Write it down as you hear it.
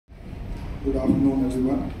Good afternoon,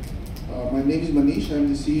 everyone. My name is Manish. I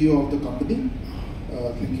am the CEO of the company.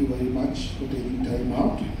 Thank you very much for taking time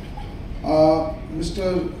out.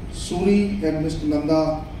 Mr. Suri and Mr.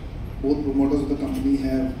 Nanda, both promoters of the company,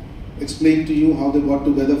 have explained to you how they got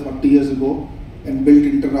together 40 years ago and built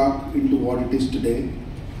Interarch into what it is today.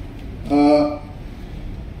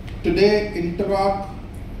 Today, Interarch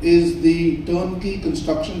is the turnkey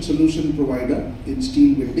construction solution provider in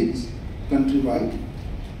steel buildings countrywide.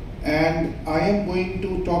 And I am going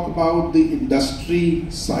to talk about the industry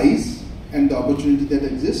size and the opportunity that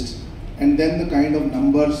exists, and then the kind of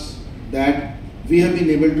numbers that we have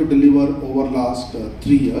been able to deliver over last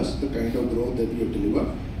 3 years, the kind of growth that we have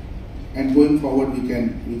delivered. And going forward, we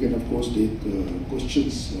can of course take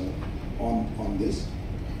questions on this.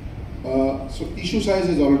 So issue size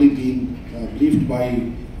has already been briefed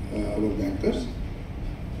by our bankers.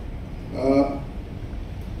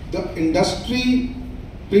 The industry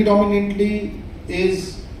predominantly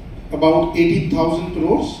is about 18,000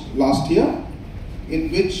 crores last year, in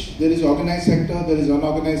which there is organized sector, there is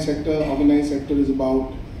unorganized sector. Organized sector is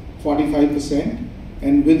about 45%,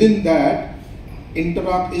 and within that,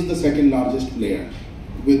 Interarch is the second largest player,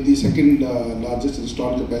 with the second largest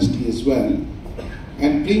installed capacity as well.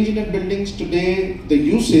 And pre-engineered buildings today, the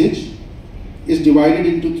usage is divided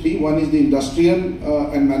into three. One is the industrial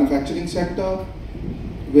and manufacturing sector,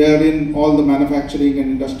 wherein all the manufacturing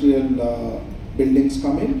and industrial buildings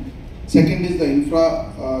come in. Second is the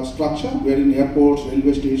infrastructure, wherein airports,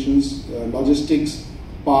 railway stations, logistics,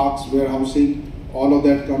 parks, warehousing, all of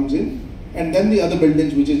that comes in. And then the other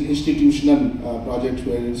buildings, which is institutional projects,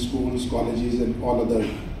 wherein schools, colleges, and all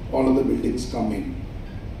other buildings come in.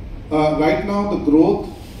 Right now, the growth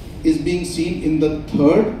is being seen in the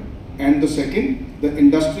third and the second. The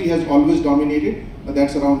industry has always dominated.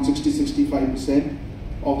 That's around 60-65%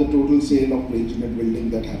 of the total sale of pre-engineered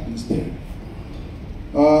building that happens there.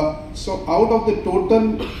 So out of the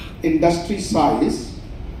total industry size,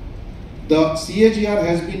 the CAGR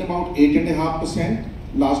has been about 8.5%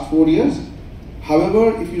 last 4 years.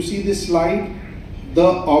 However, if you see this slide, the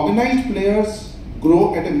organized players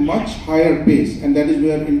grow at a much higher pace, and that is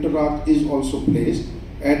where Interarch is also placed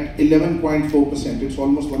at 11.4%. It's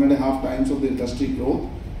almost 1.5 times of the industry growth.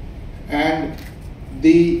 And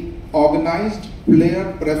the organized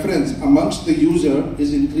player preference amongst the user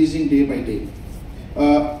is increasing day by day.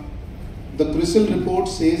 The CRISIL report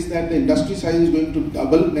says that the industry size is going to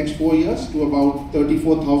double next 4 years to about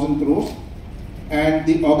 34,000 crores, and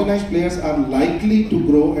the organized players are likely to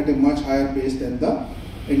grow at a much higher pace than the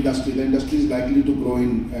industry. The industry is likely to grow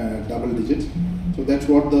in double digits. So that's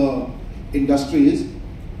what the industry is.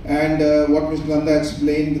 And what Mr. Nanda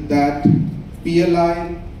explained, that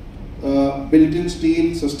PLI, built-in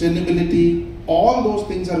steel, sustainability, all those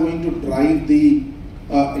things are going to drive the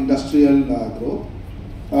industrial growth.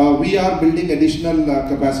 We are building additional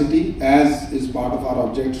capacity, as is part of our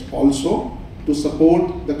objects also, to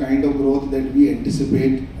support the kind of growth that we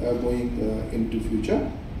anticipate going into future.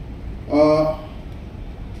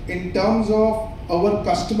 In terms of our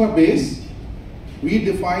customer base, we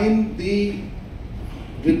define the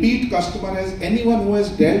repeat customer as anyone who has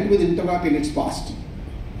dealt with Interarch in its past.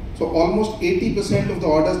 So almost 80% of the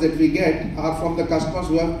orders that we get are from the customers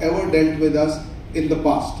who have ever dealt with us in the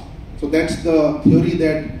past. So that's the theory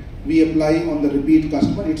that we apply on the repeat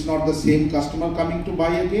customer. It's not the same customer coming to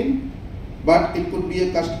buy again, but it could be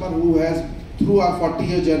a customer who has, through our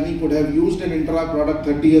 40-year journey, could have used an Interarch product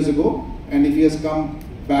 30 years ago, and if he has come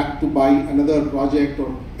back to buy another project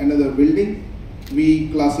or another building, we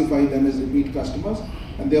classify them as repeat customers.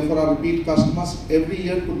 And therefore our repeat customers every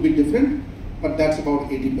year could be different, but that's about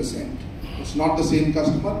 80%. It's not the same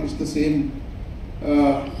customer, it's the same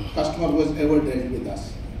customer who has ever dealt with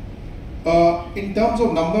us. In terms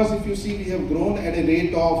of numbers, if you see, we have grown at a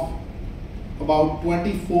rate of about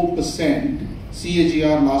 24%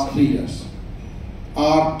 CAGR last 3 years.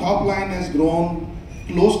 Our top line has grown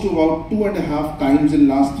close to about 2.5 times in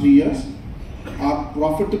last 3 years. Our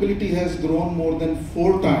profitability has grown more than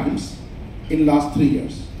 4 times in last 3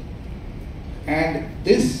 years. And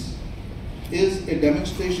this is a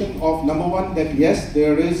demonstration of, number one, that yes,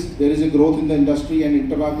 there is a growth in the industry, and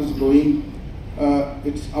Interarch is growing.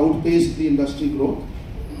 It's outpaced the industry growth.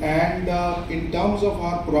 And in terms of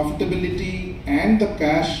our profitability and the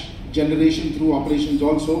cash generation through operations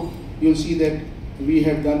also, you'll see that we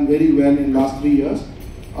have done very well in last 3 years.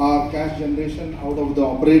 Our cash generation out of the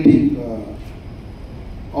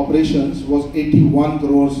operations was 81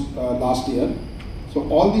 crores last year. So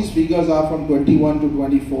all these figures are from 21 to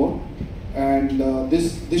 24, and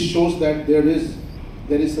this shows that there is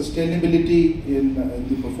sustainability in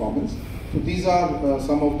the performance. So these are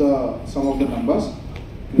some of the numbers.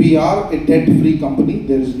 We are a debt-free company.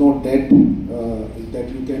 There is no debt that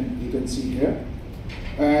you can see here,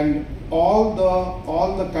 and all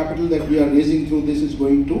the capital that we are raising through this is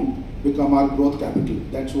going to become our growth capital.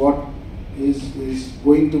 That's what is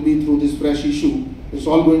going to be through this fresh issue. It's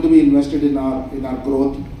all going to be invested in our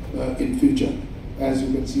growth in future, as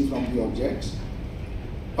you can see from the objects.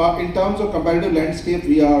 In terms of competitive landscape,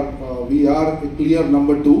 we are a clear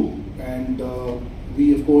number 2, and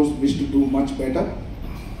we of course wish to do much better.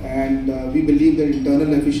 And we believe that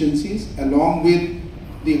internal efficiencies, along with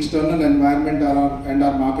the external environment and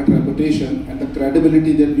our market reputation and the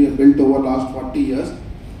credibility that we have built over last 40 years,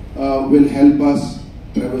 will help us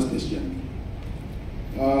traverse this journey.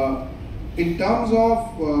 In terms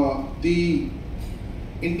of the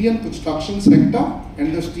Indian construction sector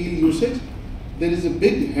and the steel usage, there is a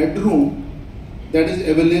big headroom that is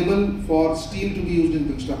available for steel to be used in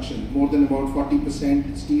construction. More than about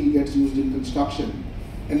 40% steel gets used in construction.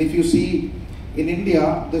 And if you see, in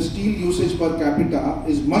India, the steel usage per capita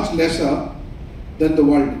is much lesser than the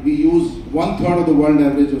world. We use 1/3 of the world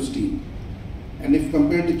average of steel. And if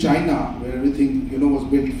compared to China, where everything was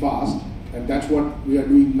built fast, and that's what we are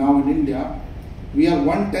doing now in India, we are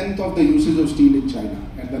 1/10 of the usage of steel in China.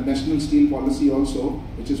 And the national steel policy also,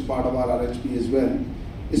 which is part of our RHP as well,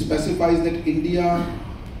 specifies that India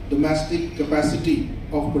domestic capacity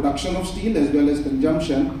of production of steel as well as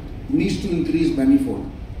consumption needs to increase manifold.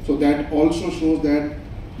 So that also shows that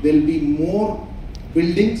there will be more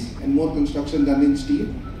buildings and more construction done in steel.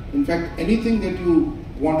 In fact, anything that you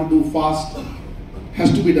want to do fast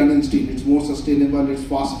has to be done in steel. It's more sustainable, it's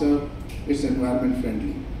faster, it's environment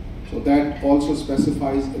friendly. So that also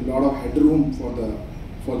specifies a lot of headroom for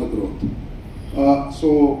the growth.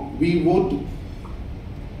 So we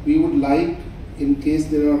would like, in case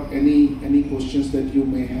there are any questions that you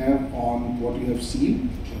may have on what you have seen,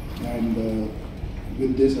 and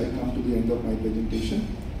with this I come to the end of my presentation.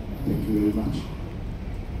 Thank you very much.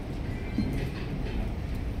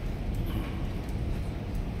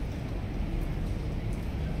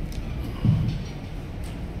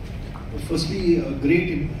 Firstly, a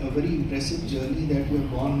very impressive journey that you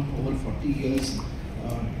have gone over 40 years.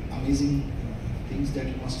 Amazing things that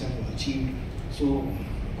you must have achieved. So,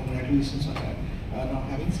 congratulations on that. Now,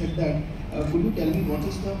 having said that, could you tell me what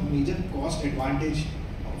is the major cost advantage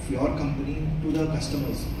of your company to the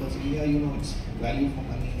customers? Because India, it's value for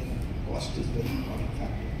money, and cost is very important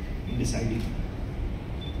factor in deciding.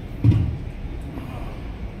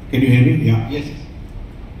 Can you hear me? Yeah. Yes.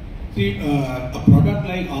 See, a product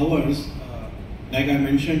like ours, like I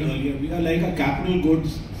mentioned earlier, we are like a capital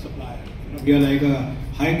goods supplier. We are like a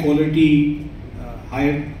high quality,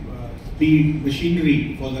 high speed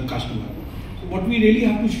machinery for the customer. So what we really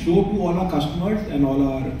have to show to all our customers and all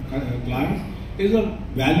our clients is a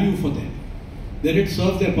value for them, that it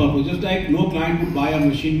serves their purpose. Just like no client would buy a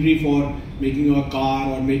machinery for making a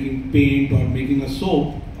car or making paint or making a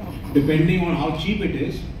soap, depending on how cheap it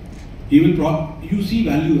is, you see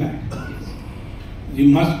value add. You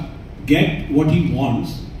must get what he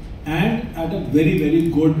wants and at a very, very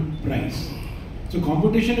good price. So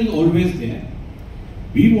competition is always there.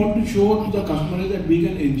 We want to show to the customers that we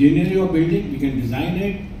can engineer your building, we can design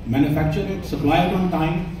it, manufacture it, supply it on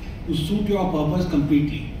time to suit your purpose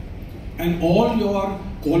completely. And all your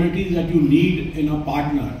qualities that you need in a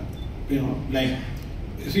partner, like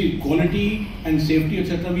quality and safety,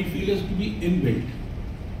 etc., we feel is to be inbuilt.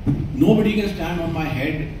 Nobody can stand on my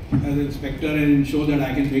head as an inspector and ensure that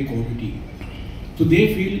I can make quality. So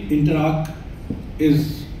they feel Interarch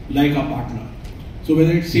is like a partner. So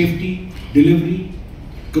whether it's safety, delivery,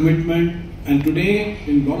 commitment, and today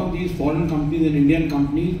in a lot of these foreign companies and Indian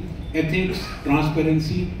companies, ethics,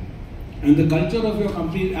 transparency, and the culture of your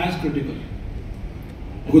company is as critical.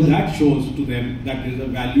 Because that shows to them that there is a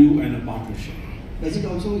value and a partnership. Does it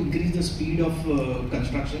also increase the speed of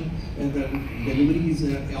construction, the deliveries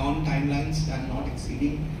on timelines and not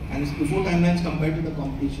exceeding, and it's before timelines compared to the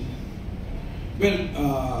competition? Well,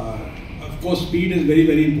 of course, speed is very,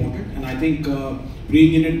 very important, and I think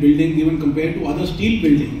pre-engineered buildings, even compared to other steel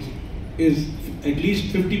buildings, is at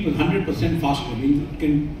least 100% faster. I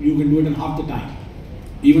mean, you can do it in half the time,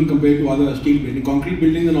 even compared to other steel buildings. Concrete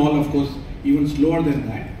buildings and all, of course, even slower than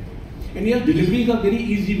that. And yes, deliveries are very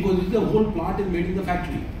easy because the whole plant is made in the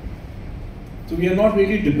factory. So we are not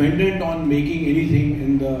really dependent on making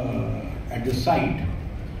anything at the site.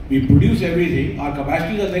 We produce everything. Our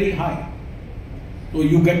capacities are very high. So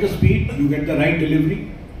you get the speed, you get the right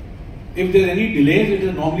delivery. If there are any delays, it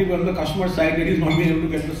is normally from the customer side that is not being able to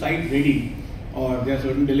get the site ready, or there are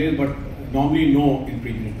certain delays, but normally no in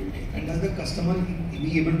pre-engineered building. And does the customer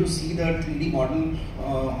be able to see the 3D model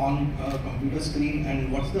on a computer screen?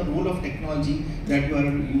 And what's the role of technology that you are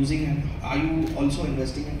using? And are you also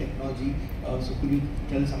investing in technology? So could you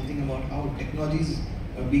tell something about how technology is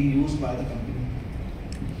being used by the company?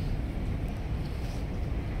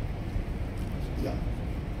 Yeah.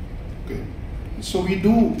 Okay. So we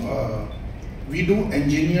do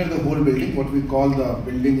engineer the whole building, what we call the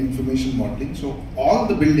building information modeling. So all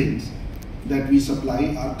the buildings that we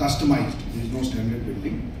supply are customized. There is no standard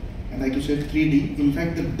building. And like you said, 3D. In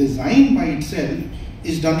fact, the design by itself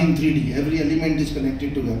is done in 3D. Every element is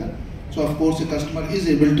connected together. So of course, the customer is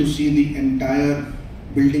able to see the entire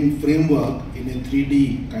building framework in a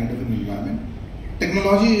 3D kind of an environment.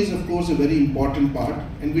 Technology is of course a very important part,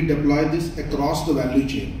 and we deploy this across the value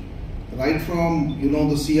chain, right from the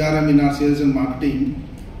CRM in our sales and marketing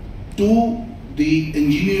to the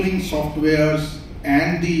engineering softwares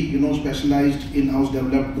and the specialized in-house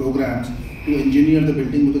developed programs to engineer the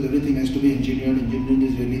building, because everything has to be engineered. Engineering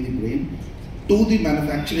is really the brain. To the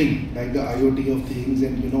manufacturing, like the IoT of things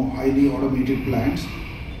and highly automated plants,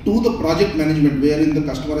 to the project management, wherein the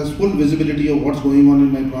customer has full visibility of what's going on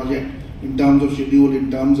in my project in terms of schedule,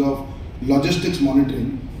 in terms of logistics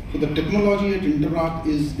monitoring. So the technology at Interarch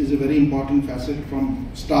is a very important facet from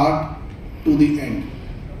start to the end.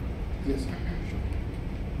 Yes.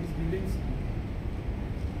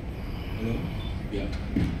 Hello? Yeah.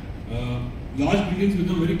 Large buildings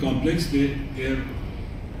become very complex. You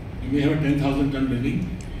may have a 10,000 ton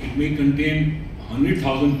building. It may contain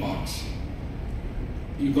 100,000 parts.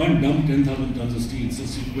 You can't dump 10,000 tons of steel. So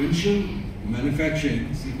sequential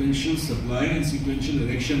manufacturing, sequential supply and sequential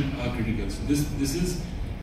erection are critical. So this is